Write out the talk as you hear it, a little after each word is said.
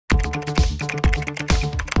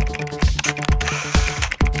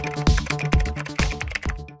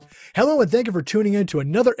Hello, and thank you for tuning in to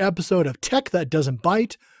another episode of Tech That Doesn't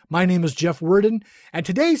Bite. My name is Jeff Worden, and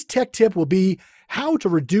today's tech tip will be how to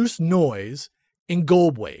reduce noise in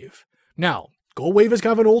Goldwave. Now, Goldwave is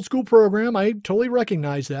kind of an old school program. I totally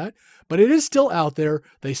recognize that, but it is still out there.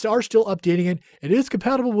 They are still updating it. It is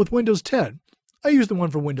compatible with Windows 10. I use the one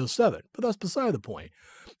for Windows 7, but that's beside the point.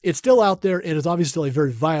 It's still out there. It is obviously still a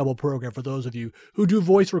very viable program for those of you who do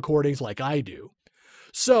voice recordings like I do.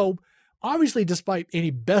 So, obviously, despite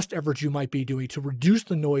any best efforts you might be doing to reduce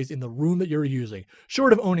the noise in the room that you're using,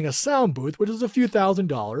 short of owning a sound booth, which is a few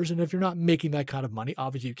 $1,000s, and if you're not making that kind of money,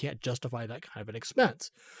 obviously you can't justify that kind of an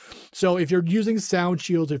expense. So if you're using sound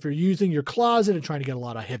shields, if you're using your closet and trying to get a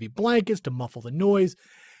lot of heavy blankets to muffle the noise,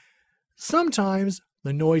 sometimes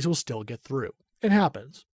the noise will still get through. It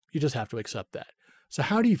happens. You just have to accept that. So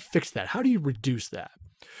how do you fix that? How do you reduce that?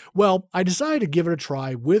 Well, I decided to give it a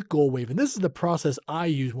try with Goldwave, and this is the process I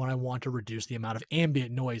use when I want to reduce the amount of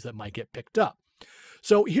ambient noise that might get picked up.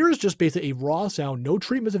 So here's just basically a raw sound, no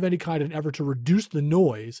treatments of any kind, in an effort to reduce the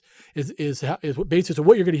noise is basically, so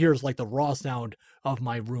what you're going to hear is like the raw sound of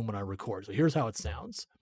my room when I record. So here's how it sounds.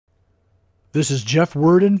 This is Jeff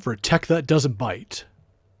Worden for Tech That Doesn't Bite.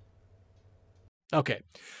 Okay,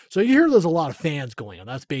 so you hear there's a lot of fans going on.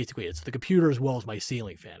 That's basically it. It's the computer as well as my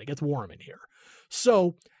ceiling fan. It gets warm in here.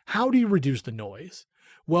 So how do you reduce the noise?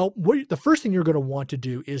 Well, the first thing you're going to want to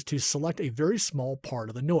do is to select a very small part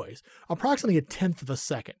of the noise, approximately 1/10 of a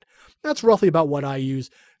second. That's roughly about what I use,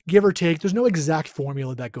 give or take. There's no exact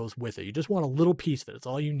formula that goes with it. You just want a little piece of it. That's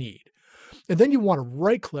all you need. And then you want to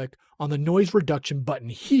right-click on the noise reduction button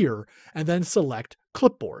here and then select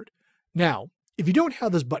Clipboard. Now, if you don't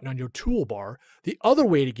have this button on your toolbar, the other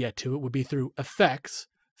way to get to it would be through Effects,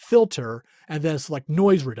 Filter, and then select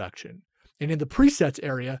Noise Reduction. And in the Presets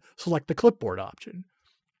area, select the Clipboard option.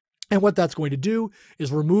 And what that's going to do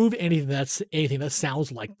is remove anything that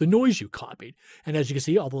sounds like the noise you copied. And as you can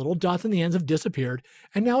see, all the little dots on the ends have disappeared,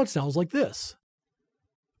 and now it sounds like this.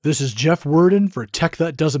 This is Jeff Worden for Tech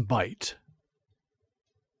That Doesn't Bite.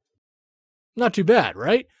 Not too bad,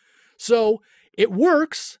 right? So it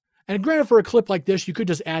works. And granted, for a clip like this, you could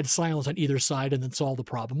just add silence on either side and then solve the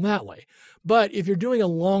problem that way. But if you're doing a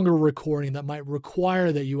longer recording that might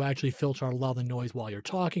require that you actually filter out a lot of the noise while you're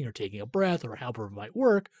talking or taking a breath or however it might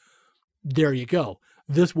work, there you go.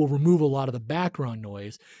 This will remove a lot of the background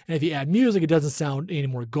noise. And if you add music, it doesn't sound any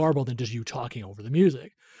more garbled than just you talking over the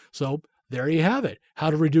music. So there you have it,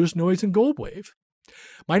 how to reduce noise in Goldwave.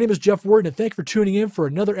 My name is Jeff Worden, and thank you for tuning in for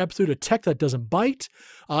another episode of Tech That Doesn't Bite.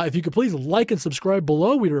 If you could please like and subscribe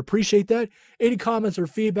below, we'd appreciate that. Any comments or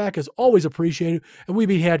feedback is always appreciated, and we'd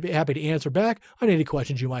be happy to answer back on any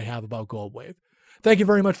questions you might have about Goldwave. Thank you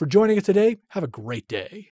very much for joining us today. Have a great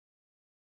day.